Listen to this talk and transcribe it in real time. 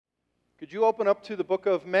Could you open up to the book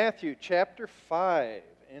of Matthew, chapter 5,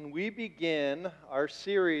 and we begin our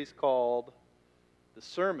series called The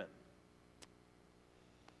Sermon.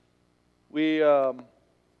 We have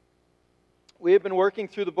been working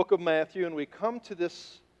through the book of Matthew, and we come to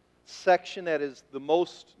this section that is the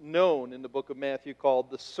most known in the book of Matthew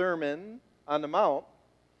called the Sermon on the Mount.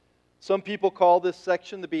 Some people call this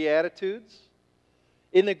section the Beatitudes.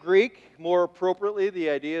 In the Greek, more appropriately, the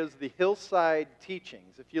idea is the hillside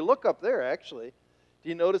teachings. If you look up there, actually, do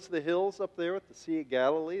you notice the hills up there with the Sea of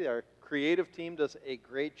Galilee? Our creative team does a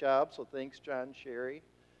great job, so thanks, John, Sherry,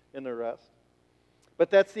 and the rest.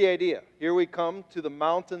 But that's the idea. Here we come to the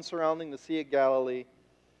mountain surrounding the Sea of Galilee,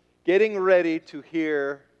 getting ready to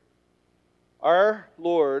hear our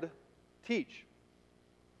Lord teach.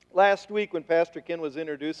 Last week, when Pastor Ken was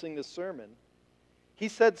introducing the sermon, he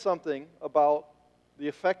said something about the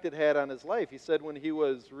effect it had on his life. He said when he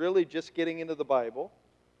was really just getting into the Bible,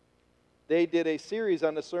 they did a series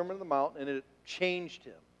on the Sermon on the Mount, and it changed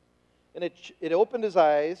him. And it opened his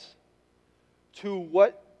eyes to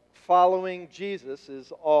what following Jesus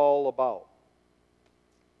is all about.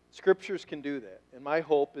 Scriptures can do that. And my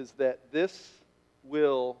hope is that this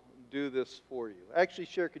will do this for you. Actually,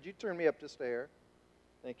 Cher, could you turn me up just a hair?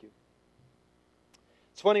 Thank you.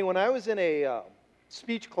 It's funny, when I was in a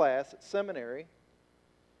speech class at seminary,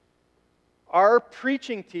 our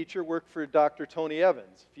preaching teacher worked for Dr. Tony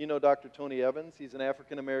Evans. If you know Dr. Tony Evans, he's an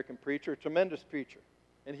African-American preacher, a tremendous preacher.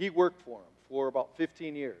 And he worked for him for about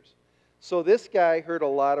 15 years. So this guy heard a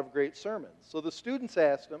lot of great sermons. So the students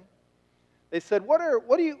asked him, they said, what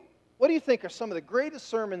do you think are some of the greatest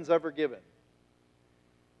sermons ever given?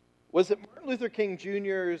 Was it Martin Luther King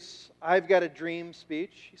Jr.'s I've Got a Dream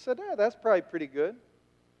speech? He said, that's probably pretty good.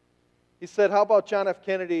 He said, how about John F.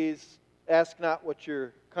 Kennedy's Ask Not What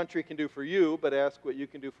Your Country Can Do For You, but ask what you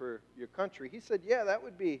can do for your country? He said, yeah, that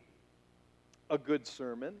would be a good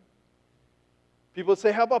sermon. People would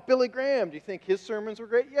say, how about Billy Graham? Do you think his sermons were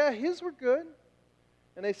great? Yeah, his were good.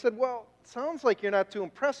 And they said, well, it sounds like you're not too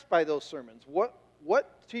impressed by those sermons.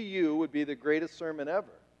 What to you would be the greatest sermon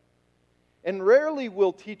ever? And rarely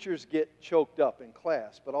will teachers get choked up in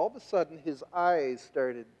class, but all of a sudden his eyes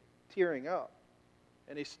started tearing up,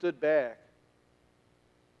 and he stood back.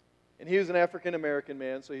 And he was an African-American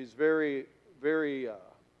man, so he's very, very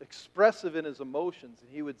expressive in his emotions. And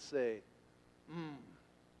he would say,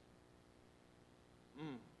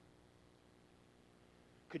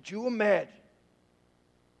 Could you imagine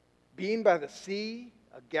being by the Sea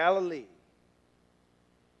of Galilee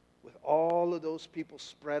with all of those people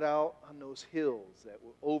spread out on those hills that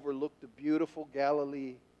will overlook the beautiful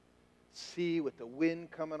Galilee Sea with the wind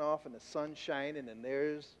coming off and the sun shining, and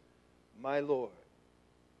there's my Lord,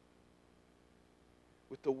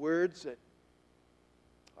 with the words that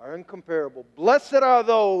are incomparable. Blessed are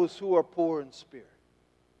those who are poor in spirit.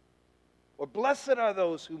 Or blessed are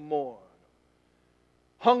those who mourn,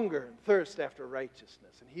 hunger and thirst after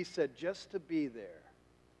righteousness. And he said, just to be there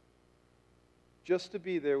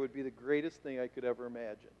would be the greatest thing I could ever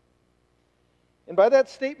imagine. And by that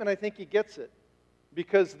statement, I think he gets it.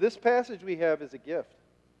 Because this passage we have is a gift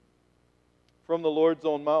from the Lord's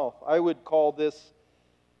own mouth. I would call this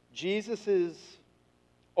Jesus'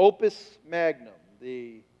 opus magnum,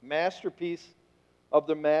 the masterpiece of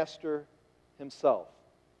the Master himself.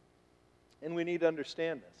 And we need to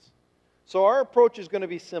understand this. So our approach is going to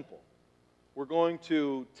be simple. We're going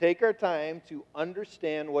to take our time to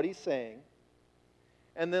understand what he's saying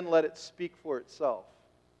and then let it speak for itself.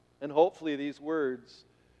 And hopefully these words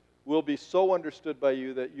will be so understood by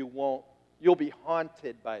you that you'll be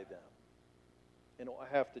haunted by them. And it will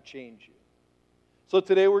have to change you. So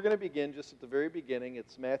today we're going to begin just at the very beginning.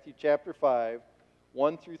 It's Matthew chapter 5,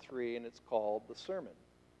 1 through 3, and it's called the Sermon.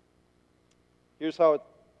 Here's how it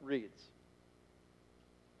reads.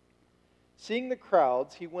 Seeing the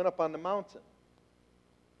crowds, he went up on the mountain.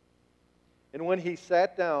 And when he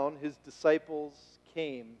sat down, his disciples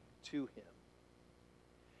came to him.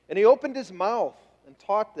 And he opened his mouth and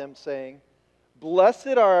taught them, saying,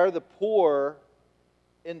 Blessed are the poor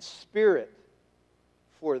in spirit,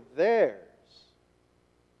 for theirs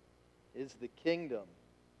is the kingdom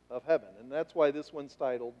of heaven. And that's why this one's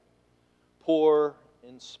titled, Poor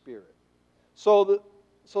in Spirit. So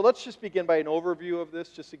let's just begin by an overview of this,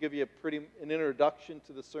 just to give you an introduction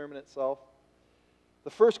to the sermon itself. The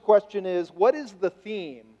first question is, what is the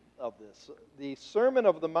theme of this? The Sermon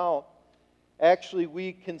of the Mount, actually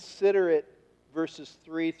we consider it verses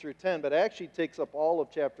 3 through 10, but it actually takes up all of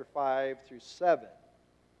chapter 5 through 7.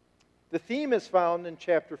 The theme is found in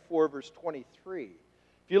chapter 4, verse 23.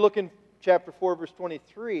 If you look in chapter 4, verse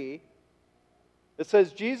 23, It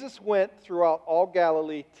says, Jesus went throughout all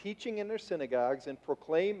Galilee, teaching in their synagogues and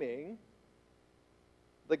proclaiming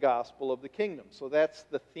the gospel of the kingdom. So that's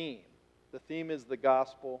the theme. The theme is the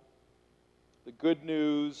gospel, the good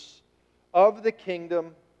news of the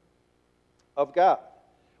kingdom of God.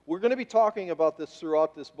 We're going to be talking about this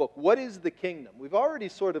throughout this book. What is the kingdom? We've already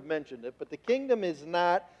sort of mentioned it, but the kingdom is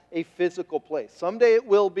not a physical place. Someday it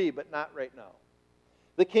will be, but not right now.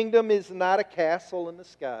 The kingdom is not a castle in the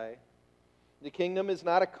sky. The kingdom is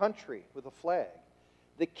not a country with a flag.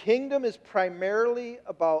 The kingdom is primarily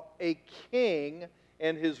about a king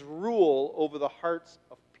and his rule over the hearts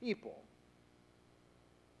of people.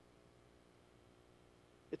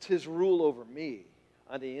 It's his rule over me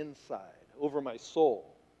on the inside, over my soul.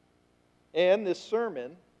 And this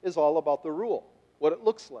sermon is all about the rule, what it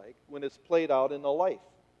looks like when it's played out in a life.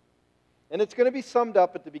 And it's going to be summed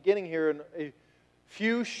up at the beginning here in a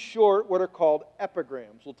few short, what are called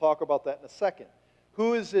epigrams. We'll talk about that in a second.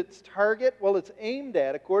 Who is its target? Well, it's aimed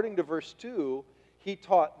at, according to verse 2, he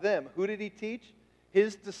taught them. Who did he teach?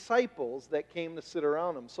 His disciples that came to sit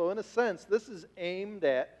around him. So in a sense, this is aimed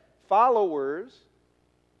at followers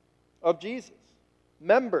of Jesus,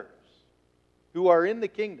 members who are in the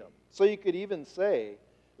kingdom. So you could even say,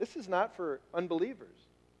 this is not for unbelievers.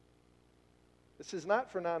 This is not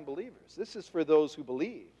for non-believers. This is for those who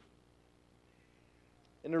believe.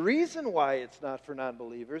 And the reason why it's not for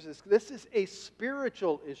non-believers is this is a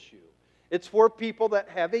spiritual issue. It's for people that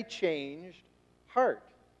have a changed heart.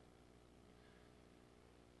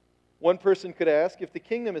 One person could ask, if the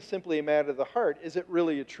kingdom is simply a matter of the heart, is it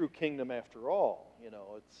really a true kingdom after all?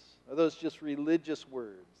 Are those just religious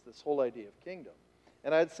words, this whole idea of kingdom?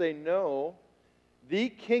 And I'd say no. The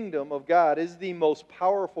kingdom of God is the most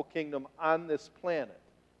powerful kingdom on this planet.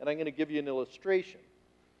 And I'm going to give you an illustration.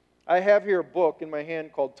 I have here a book in my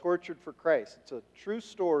hand called Tortured for Christ. It's a true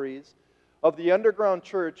stories of the underground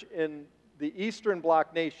church in the Eastern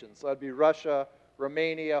Bloc nations. So that'd be Russia,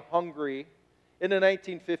 Romania, Hungary, in the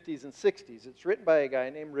 1950s and 60s. It's written by a guy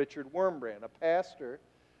named Richard Wurmbrand, a pastor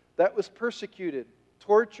that was persecuted,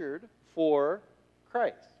 tortured for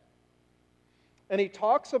Christ. And he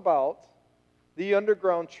talks about the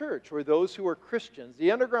underground church, or those who are Christians.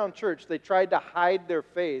 The underground church, they tried to hide their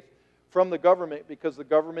faith from the government because the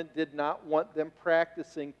government did not want them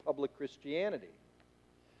practicing public Christianity.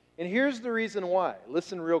 And here's the reason why.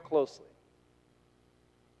 Listen real closely.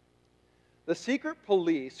 The secret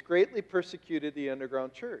police greatly persecuted the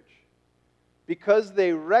underground church because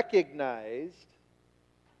they recognized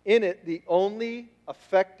in it the only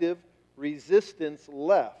effective resistance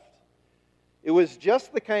left. It was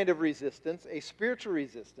just the kind of resistance, a spiritual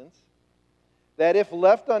resistance, that if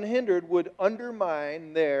left unhindered would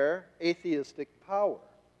undermine their atheistic power.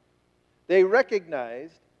 They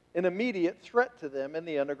recognized an immediate threat to them in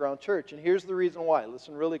the underground church. And here's the reason why.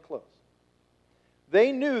 Listen really close.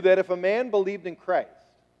 They knew that if a man believed in Christ,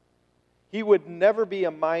 he would never be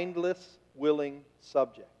a mindless, willing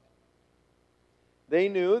subject. They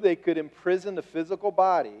knew they could imprison the physical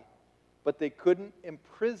body, but they couldn't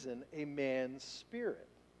imprison a man's spirit,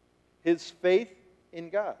 his faith in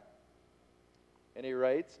God. And he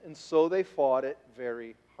writes, and so they fought it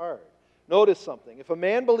very hard. Notice something. If a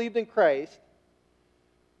man believed in Christ,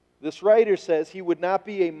 this writer says he would not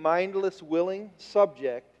be a mindless, willing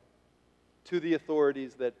subject to the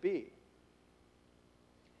authorities that be.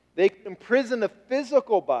 They could imprison the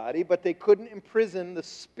physical body, but they couldn't imprison the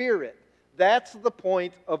spirit. That's the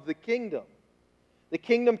point of the kingdom. The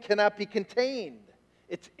kingdom cannot be contained.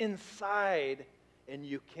 It's inside, and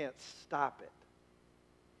you can't stop it.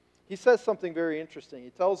 He says something very interesting.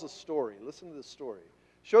 He tells a story. Listen to this story.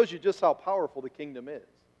 Shows you just how powerful the kingdom is.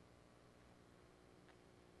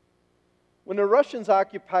 When the Russians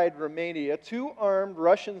occupied Romania, 2 armed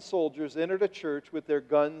Russian soldiers entered a church with their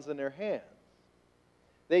guns in their hands.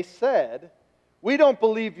 They said, "We don't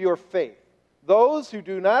believe your faith. Those who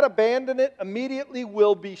do not abandon it immediately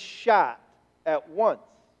will be shot at once.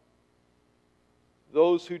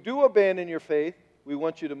 Those who do abandon your faith, we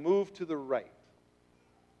want you to move to the right."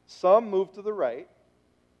 Some moved to the right,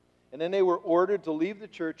 and then they were ordered to leave the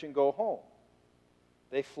church and go home.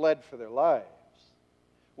 They fled for their lives.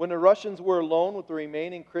 When the Russians were alone with the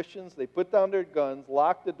remaining Christians, they put down their guns,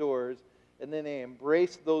 locked the doors, and then they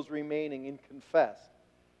embraced those remaining and confessed,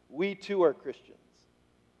 "We too are Christians,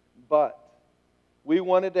 but we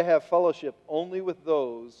wanted to have fellowship only with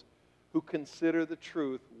those who consider the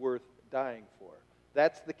truth worth dying for."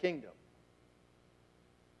 That's the kingdom.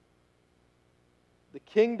 The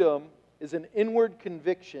kingdom is an inward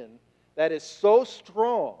conviction that is so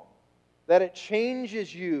strong that it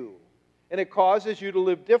changes you and it causes you to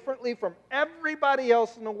live differently from everybody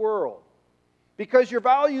else in the world Because your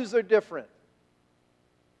values are different.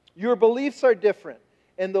 Your beliefs are different.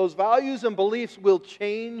 And those values and beliefs will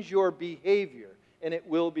change your behavior, and it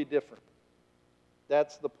will be different.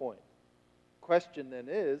 That's the point. Question then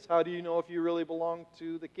is, how do you know if you really belong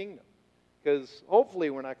to the kingdom? Because hopefully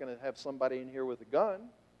we're not going to have somebody in here with a gun.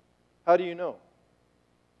 How do you know?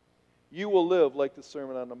 You will live like the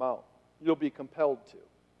Sermon on the Mount. You'll be compelled to.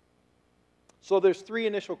 So there's 3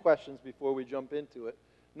 initial questions before we jump into it.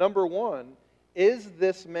 Number 1, is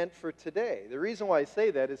this meant for today? The reason why I say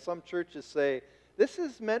that is some churches say, this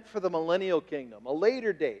is meant for the millennial kingdom, a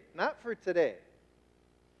later date, not for today.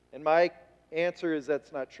 And my answer is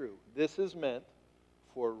that's not true. This is meant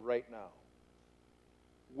for right now.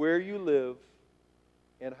 Where you live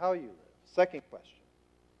and how you live. Second question.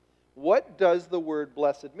 What does the word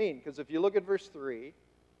blessed mean? Because if you look at verse 3,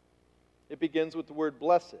 it begins with the word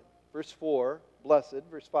blessed. Verse 4, blessed.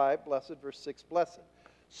 Verse 5, blessed. Verse 6, blessed.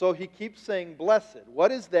 So he keeps saying blessed. What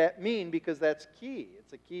does that mean? Because that's key.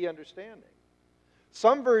 It's a key understanding.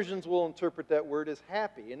 Some versions will interpret that word as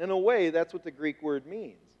happy. And in a way, that's what the Greek word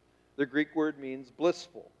means. The Greek word means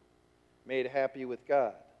blissful, made happy with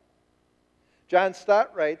God. John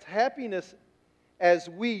Stott writes, happiness as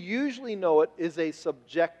we usually know it is a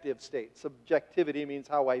subjective state. Subjectivity means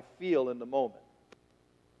how I feel in the moment.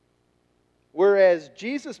 Whereas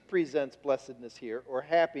Jesus presents blessedness here, or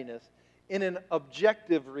happiness, in an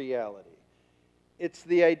objective reality. It's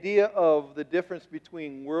the idea of the difference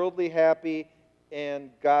between worldly happy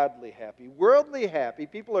and godly happy. Worldly happy,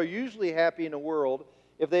 people are usually happy in a world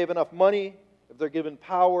if they have enough money, if they're given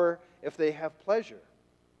power, if they have pleasure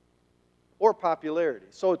or popularity.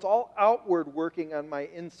 So it's all outward working on my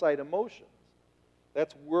inside emotions.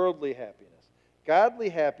 That's worldly happiness. Godly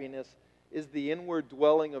happiness is the inward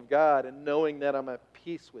dwelling of God and knowing that I'm at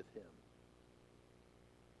peace with Him.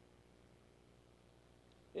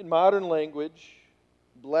 In modern language,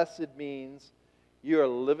 blessed means you are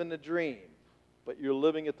living a dream, but you're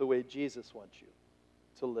living it the way Jesus wants you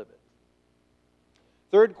to live it.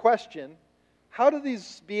 Third question, how do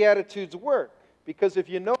these Beatitudes work? Because if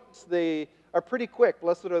you notice, they are pretty quick.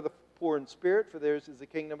 Blessed are the poor in spirit, for theirs is the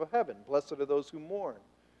kingdom of heaven. Blessed are those who mourn,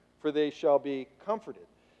 for they shall be comforted.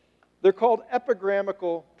 They're called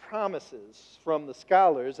epigrammatical promises from the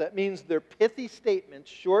scholars. That means they're pithy statements,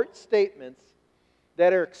 short statements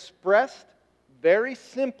that are expressed very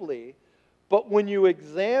simply, but when you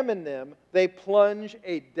examine them, they plunge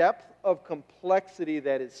a depth of complexity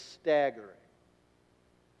that is staggering.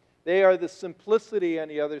 They are the simplicity on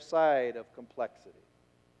the other side of complexity.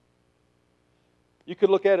 You could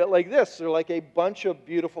look at it like this. They're like a bunch of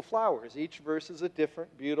beautiful flowers. Each verse is a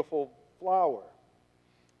different beautiful flower.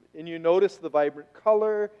 And you notice the vibrant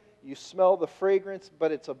color, you smell the fragrance,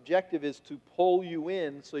 but its objective is to pull you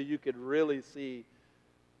in so you could really see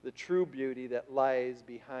the true beauty that lies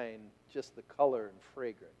behind just the color and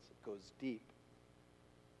fragrance. It goes deep.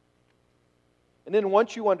 And then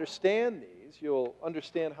once you understand these, you'll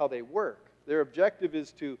understand how they work. Their objective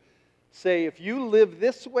is to say, if you live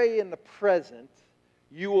this way in the present,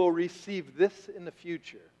 you will receive this in the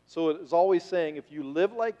future. So it is always saying, if you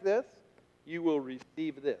live like this, you will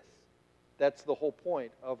receive this. That's the whole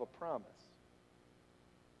point of a promise.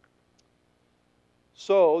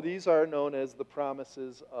 So these are known as the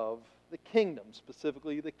promises of the kingdom,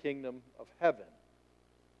 specifically the kingdom of heaven.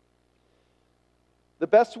 The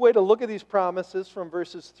best way to look at these promises from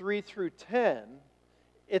verses 3 through 10,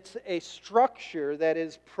 it's a structure that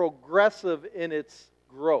is progressive in its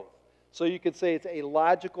growth. So you could say it's a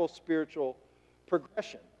logical spiritual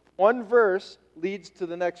progression. One verse leads to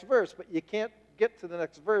the next verse, but you can't get to the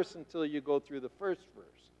next verse until you go through the first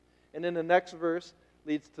verse. And then the next verse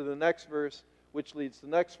leads to the next verse, which leads to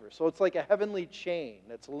the next verse. So it's like a heavenly chain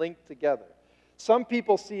that's linked together. Some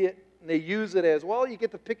people see it and they use it as, well, you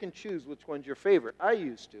get to pick and choose which one's your favorite. I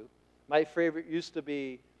used to. My favorite used to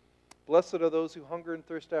be, blessed are those who hunger and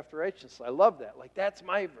thirst after righteousness. I love that. Like, that's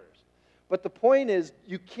my verse. But the point is,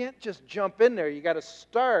 you can't just jump in there. You got to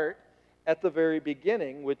start at the very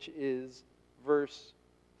beginning, which is verse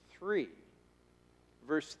 3.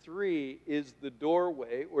 Verse 3 is the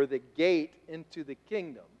doorway or the gate into the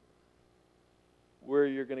kingdom where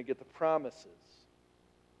you're going to get the promises.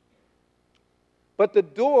 But the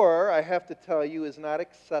door, I have to tell you, is not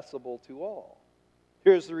accessible to all.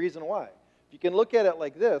 Here's the reason why. If you can look at it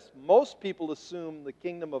like this, most people assume the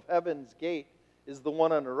kingdom of heaven's gate is the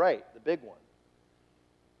one on the right, the big one.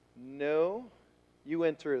 No, you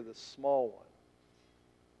enter the small one.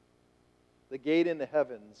 The gate into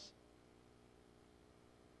heaven's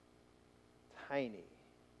tiny.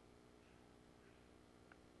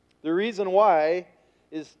 The reason why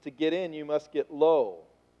is to get in, you must get low.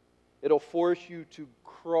 It'll force you to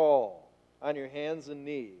crawl on your hands and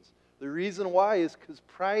knees. The reason why is because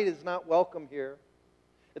pride is not welcome here.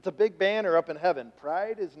 It's a big banner up in heaven.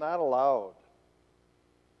 Pride is not allowed.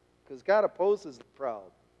 Because God opposes the proud.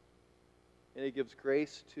 And He gives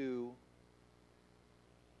grace to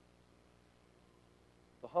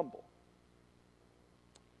the humble.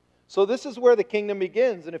 So this is where the kingdom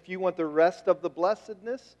begins. And if you want the rest of the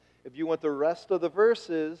blessedness, if you want the rest of the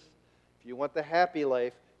verses, if you want the happy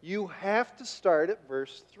life, you have to start at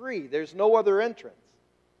verse 3. There's no other entrance.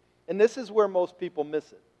 And this is where most people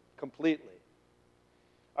miss it completely.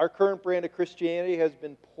 Our current brand of Christianity has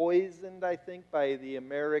been poisoned, I think, by the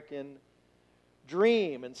American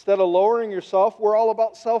dream. Instead of lowering yourself, we're all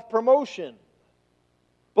about self-promotion.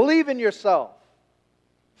 Believe in yourself.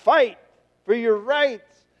 Fight for your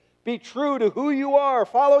rights. Be true to who you are.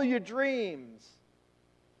 Follow your dreams.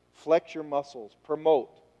 Flex your muscles.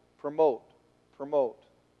 Promote, promote, promote.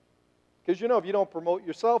 Because if you don't promote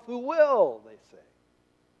yourself, who will, they say.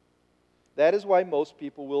 That is why most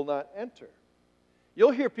people will not enter.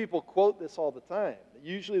 You'll hear people quote this all the time.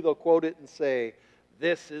 Usually they'll quote it and say,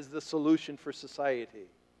 this is the solution for society.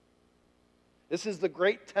 This is the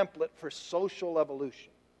great template for social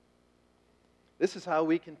evolution. This is how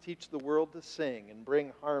we can teach the world to sing and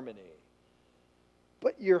bring harmony.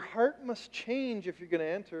 But your heart must change if you're going to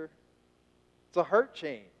enter. It's a heart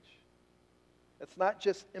change. It's not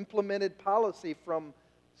just implemented policy from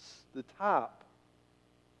the top.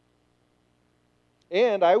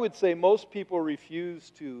 And I would say most people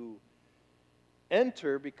refuse to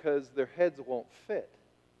enter because their heads won't fit.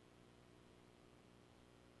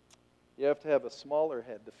 You have to have a smaller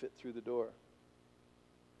head to fit through the door.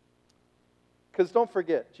 Because don't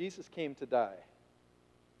forget, Jesus came to die.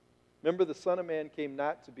 Remember, the Son of Man came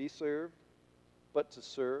not to be served, but to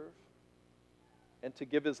serve, and to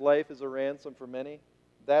give His life as a ransom for many.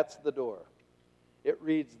 That's the door. It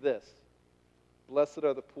reads this: blessed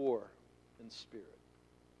are the poor in spirit.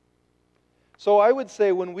 So I would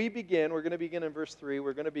say when we begin, we're going to begin in verse 3,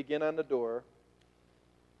 we're going to begin on the door.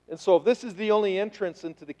 And so if this is the only entrance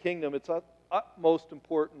into the kingdom, it's utmost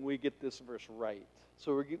important we get this verse right.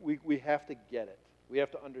 So we have to get it. We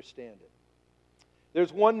have to understand it.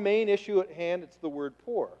 There's one main issue at hand. It's the word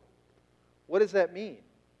poor. What does that mean?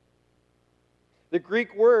 The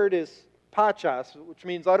Greek word is pachos, which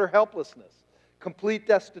means utter helplessness, complete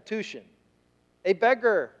destitution, a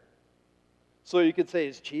beggar. So you could say,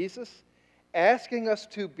 is Jesus asking us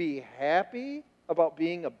to be happy about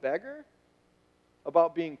being a beggar?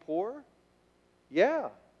 About being poor? Yeah,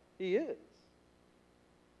 He is.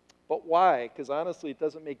 But why? Because honestly, it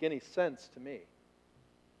doesn't make any sense to me.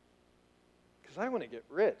 Because I want to get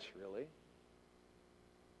rich, really.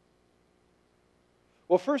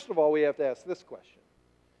 Well, first of all, we have to ask this question.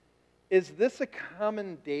 Is this a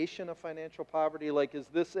commendation of financial poverty? Like, is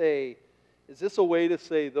this a way to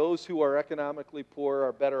say those who are economically poor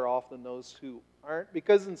are better off than those who aren't?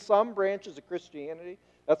 Because in some branches of Christianity,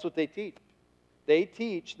 that's what they teach. They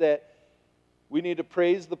teach that we need to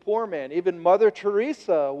praise the poor man. Even Mother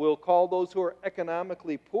Teresa will call those who are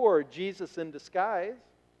economically poor Jesus in disguise.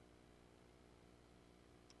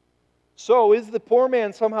 So is the poor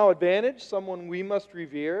man somehow advantaged, someone we must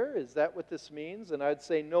revere? Is that what this means? And I'd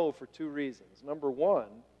say no for two reasons. Number one,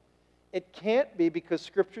 it can't be because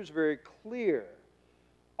Scripture is very clear.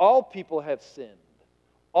 All people have sinned.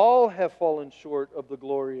 All have fallen short of the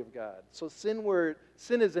glory of God. So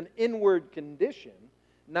sin is an inward condition,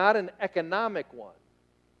 not an economic one.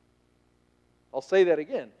 I'll say that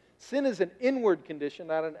again. Sin is an inward condition,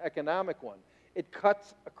 not an economic one. It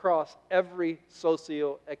cuts across every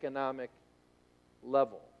socioeconomic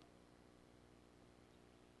level.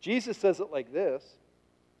 Jesus says it like this: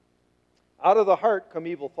 out of the heart come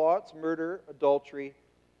evil thoughts, murder, adultery,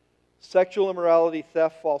 sexual immorality,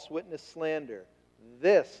 theft, false witness, slander.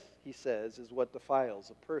 This, he says, is what defiles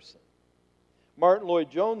a person. Martin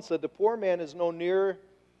Lloyd-Jones said, the poor man is no nearer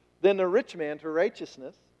than the rich man to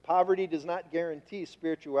righteousness. Poverty does not guarantee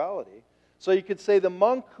spirituality. So you could say the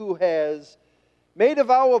monk who has made a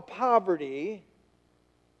vow of poverty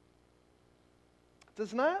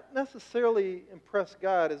does not necessarily impress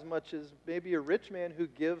God as much as maybe a rich man who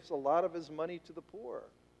gives a lot of his money to the poor.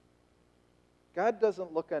 God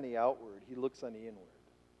doesn't look on the outward, He looks on the inward.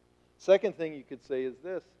 Second thing you could say is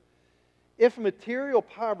this: if material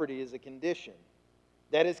poverty is a condition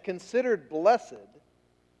that is considered blessed,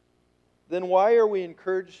 then why are we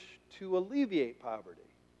encouraged to alleviate poverty?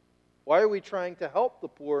 Why are we trying to help the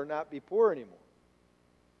poor not be poor anymore?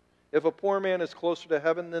 If a poor man is closer to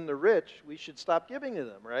heaven than the rich, we should stop giving to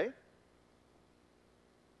them, right?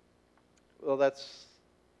 Well, that's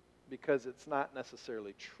because it's not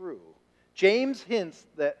necessarily true. James hints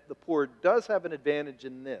that the poor does have an advantage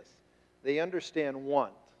in this. They understand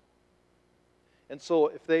want. And so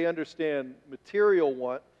if they understand material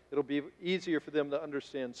want, it'll be easier for them to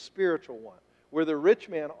understand spiritual want. Where the rich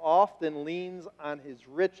man often leans on his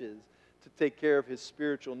riches to take care of his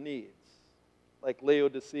spiritual needs. Like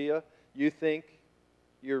Laodicea, you think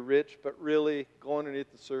you're rich, but really, go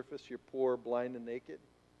underneath the surface, you're poor, blind, and naked.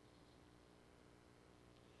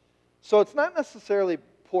 So it's not necessarily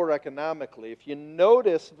poor economically. If you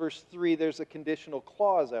notice verse 3, there's a conditional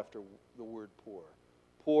clause after the word poor.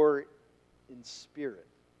 Poor in spirit.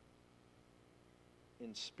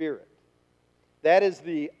 In spirit. That is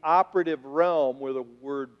the operative realm where the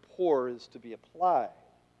word poor is to be applied.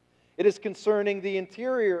 It is concerning the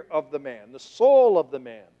interior of the man, the soul of the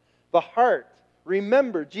man, the heart.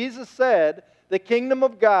 Remember, Jesus said, the kingdom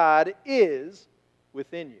of God is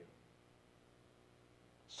within you.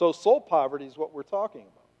 So soul poverty is what we're talking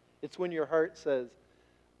about. It's when your heart says,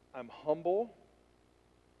 I'm humble,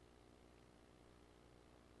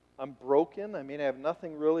 I'm broken, I have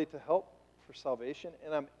nothing really to help for salvation,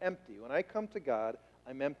 and I'm empty. When I come to God,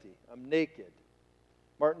 I'm empty, I'm naked.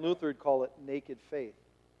 Martin Luther would call it naked faith.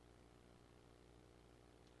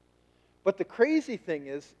 But the crazy thing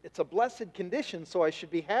is, it's a blessed condition, so I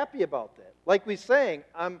should be happy about that. Like we sang,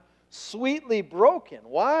 I'm sweetly broken.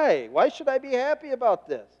 Why? Why should I be happy about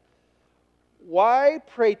this? Why,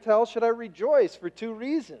 pray tell, should I rejoice? For two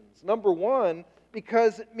reasons. Number one,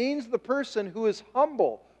 because it means the person who is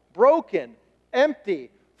humble, broken,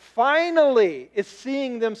 empty, finally is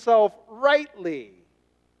seeing themselves rightly.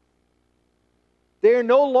 They are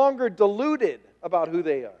no longer deluded about who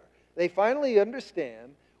they are. They finally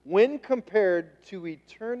understand, when compared to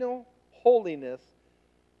eternal holiness,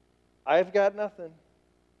 I've got nothing.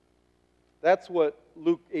 That's what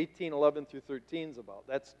Luke 18:11 through 13 is about.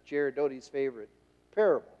 That's Jared Doty's favorite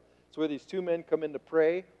parable. It's where these two men come in to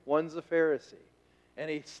pray. One's a Pharisee. And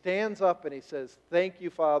he stands up and he says, thank you,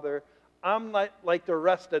 Father. I'm not like the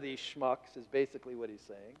rest of these schmucks, is basically what he's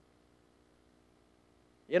saying.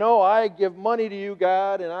 I give money to you,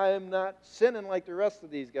 God, and I am not sinning like the rest of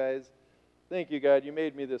these guys. Thank you, God, you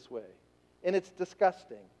made me this way. And it's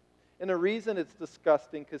disgusting. And the reason it's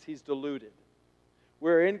disgusting, because he's deluded.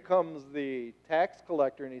 Where in comes the tax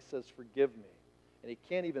collector and he says, forgive me. And he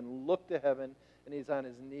can't even look to heaven, and he's on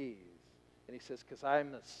his knees. And he says, because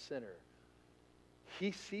I'm a sinner.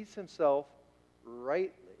 He sees himself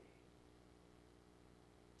rightly.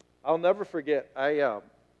 I'll never forget,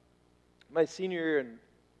 my senior year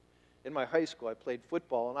in my high school, I played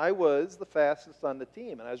football, and I was the fastest on the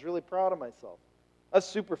team, and I was really proud of myself. I was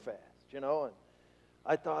super fast, and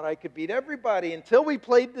I thought I could beat everybody until we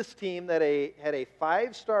played this team that had a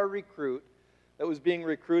 5-star recruit that was being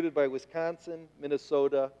recruited by Wisconsin,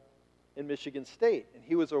 Minnesota, and Michigan State. And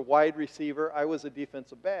he was a wide receiver. I was a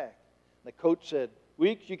defensive back. And the coach said,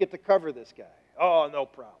 Weeks, you get to cover this guy. Oh, no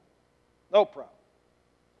problem. No problem.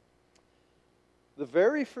 The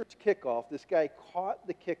very first kickoff, this guy caught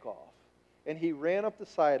the kickoff, and he ran up the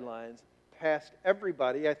sidelines, past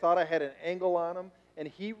everybody. I thought I had an angle on him, and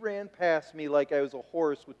he ran past me like I was a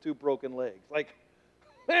horse with 2 broken legs. Like,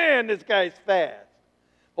 man, this guy's fast.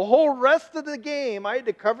 The whole rest of the game, I had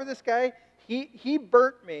to cover this guy. He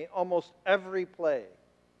burnt me almost every play.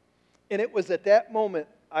 And it was at that moment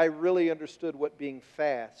I really understood what being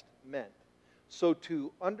fast meant. So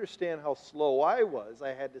to understand how slow I was,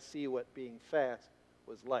 I had to see what being fast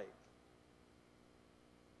was like.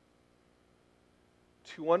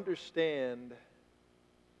 To understand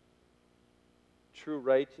true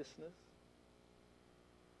righteousness,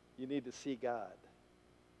 you need to see God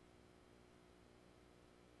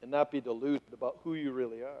and not be deluded about who you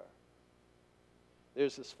really are.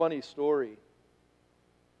 There's this funny story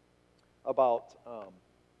about,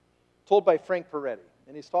 told by Frank Peretti,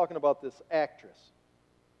 and he's talking about this actress,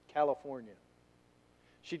 California.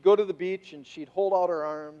 She'd go to the beach and she'd hold out her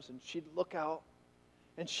arms and she'd look out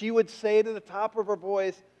and she would say to the top of her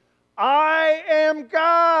voice, I am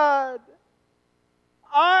God.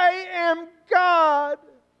 I am God.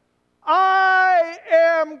 I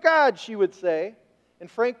am God, she would say. And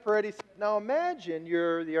Frank Peretti said, now imagine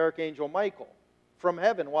you're the Archangel Michael from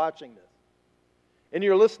heaven watching this. And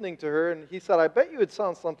you're listening to her, and he said, I bet you would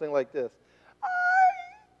sound something like this. I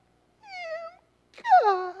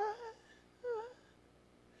am God.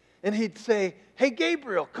 And he'd say, hey,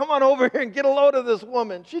 Gabriel, come on over here and get a load of this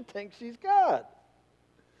woman. She thinks she's God.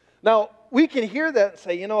 Now, we can hear that and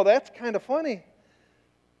say, that's kind of funny.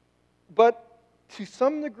 But to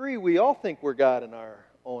some degree, we all think we're God in our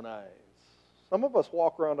own eyes. Some of us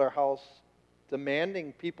walk around our house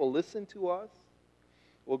demanding people listen to us.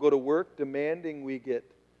 We'll go to work demanding we get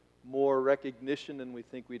more recognition than we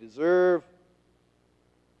think we deserve.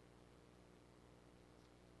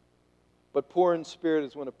 But poor in spirit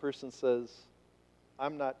is when a person says,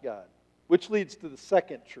 I'm not God. Which leads to the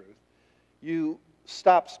second truth. You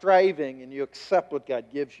stop striving and you accept what God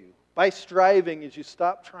gives you. By striving is you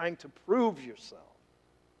stop trying to prove yourself.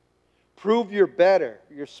 Prove you're better,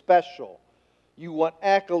 you're special. You want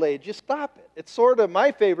accolades. You stop it. It's sort of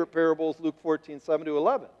my favorite parable is Luke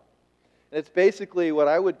 14:7-11. And it's basically what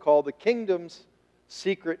I would call the kingdom's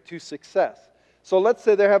secret to success. So let's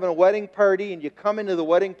say they're having a wedding party and you come into the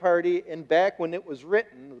wedding party, and back when it was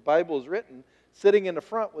written, the Bible was written, sitting in the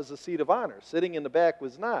front was the seat of honor. Sitting in the back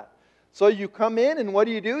was not. So you come in and what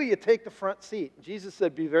do? You take the front seat. Jesus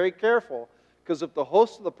said, be very careful, because if the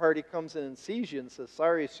host of the party comes in and sees you and says,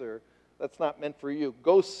 sorry, sir, that's not meant for you,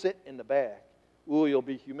 go sit in the back. Ooh, you'll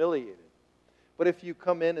be humiliated. But if you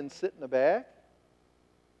come in and sit in the back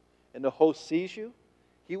and the host sees you,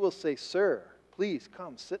 he will say, sir, please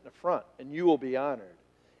come sit in the front, and you will be honored.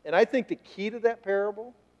 And I think the key to that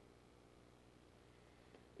parable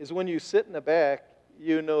is when you sit in the back,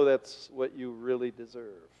 you know that's what you really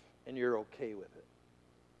deserve, and you're okay with it.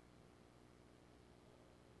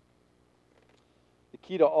 The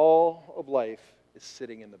key to all of life is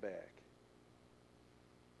sitting in the back.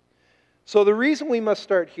 So the reason we must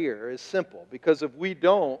start here is simple, because if we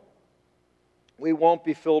don't, we won't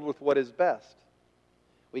be filled with what is best.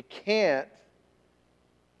 We can't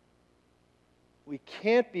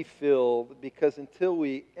be filled, because until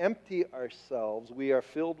we empty ourselves, we are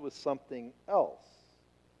filled with something else.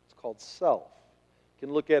 It's called self. You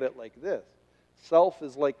can look at it like this. Self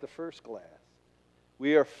is like the first glass.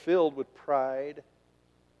 We are filled with pride.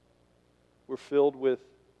 We're filled with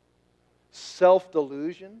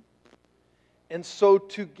self-delusion. And so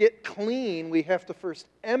to get clean, we have to first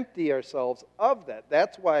empty ourselves of that.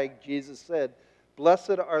 That's why Jesus said,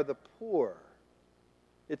 blessed are the poor.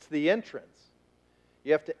 It's the entrance.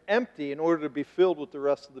 You have to empty in order to be filled with the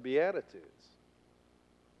rest of the Beatitudes.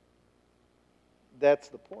 That's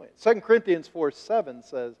the point. 2 Corinthians 4:7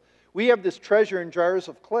 says, we have this treasure in jars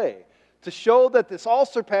of clay to show that this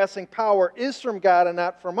all-surpassing power is from God and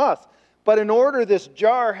not from us. But in order this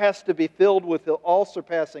jar has to be filled with the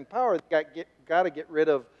all-surpassing power, got to get rid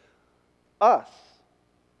of us.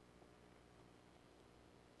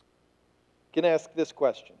 You can ask this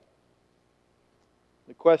question.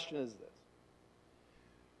 The question is this.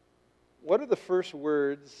 What are the first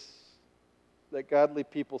words that godly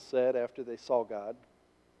people said after they saw God?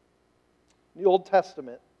 In the Old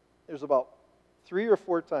Testament, there's about 3 or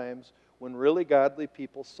 4 times when really godly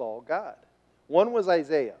people saw God. One was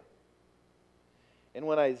Isaiah. And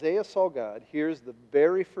when Isaiah saw God, here's the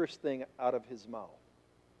very first thing out of his mouth.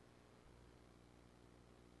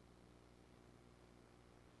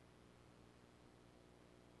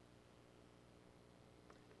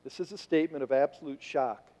 This is a statement of absolute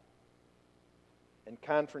shock and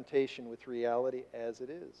confrontation with reality as it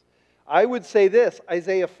is. I would say this,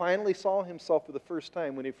 Isaiah finally saw himself for the first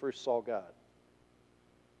time when he first saw God.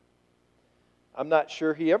 I'm not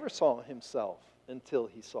sure he ever saw himself until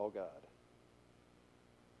he saw God.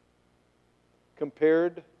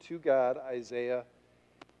 Compared to God, Isaiah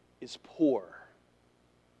is poor.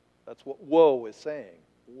 That's what woe is saying.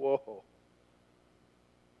 Whoa.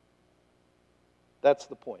 That's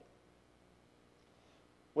the point.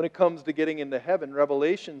 When it comes to getting into heaven,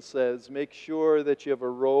 Revelation says, make sure that you have a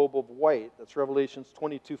robe of white. That's Revelations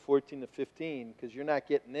 22:14-15, because you're not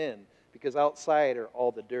getting in, because outside are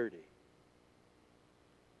all the dirty.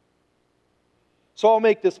 So I'll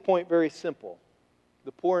make this point very simple.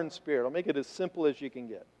 The poor in spirit. I'll make it as simple as you can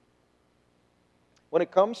get. When it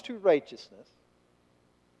comes to righteousness,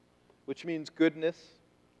 which means goodness,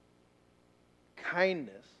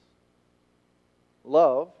 kindness,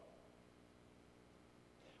 love,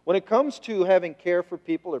 when it comes to having care for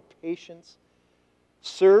people or patience,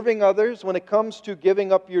 serving others, when it comes to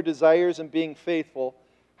giving up your desires and being faithful,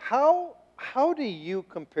 how do you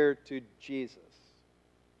compare to Jesus?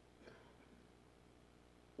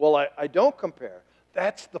 Well, I don't compare.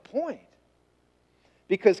 That's the point.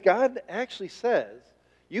 Because God actually says,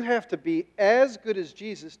 you have to be as good as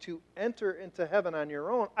Jesus to enter into heaven on your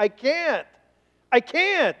own. I can't.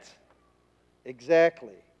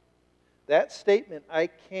 Exactly. That statement, I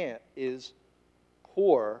can't, is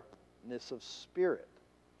poorness of spirit.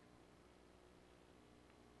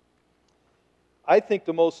 I think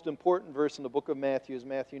the most important verse in the book of Matthew is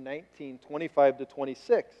Matthew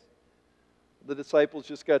 19:25-26. The disciples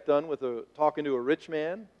just got done with talking to a rich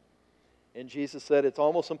man, and Jesus said it's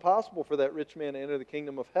almost impossible for that rich man to enter the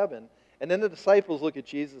kingdom of heaven. And then the disciples look at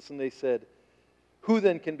Jesus and they said, Who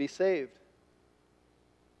then can be saved?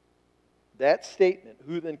 That statement,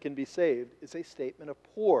 who then can be saved, is a statement of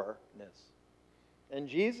poorness. And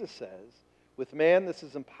Jesus says, with man this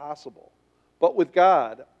is impossible, but with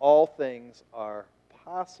God all things are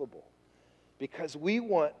possible. Because we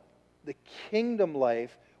want the kingdom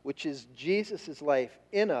life, which is Jesus' life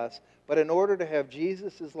in us, but in order to have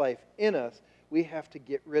Jesus' life in us, we have to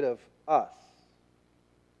get rid of us.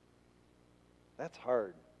 That's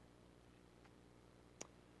hard.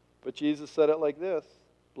 But Jesus said it like this: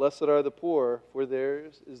 blessed are the poor, for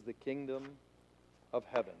theirs is the kingdom of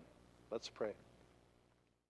heaven. Let's pray.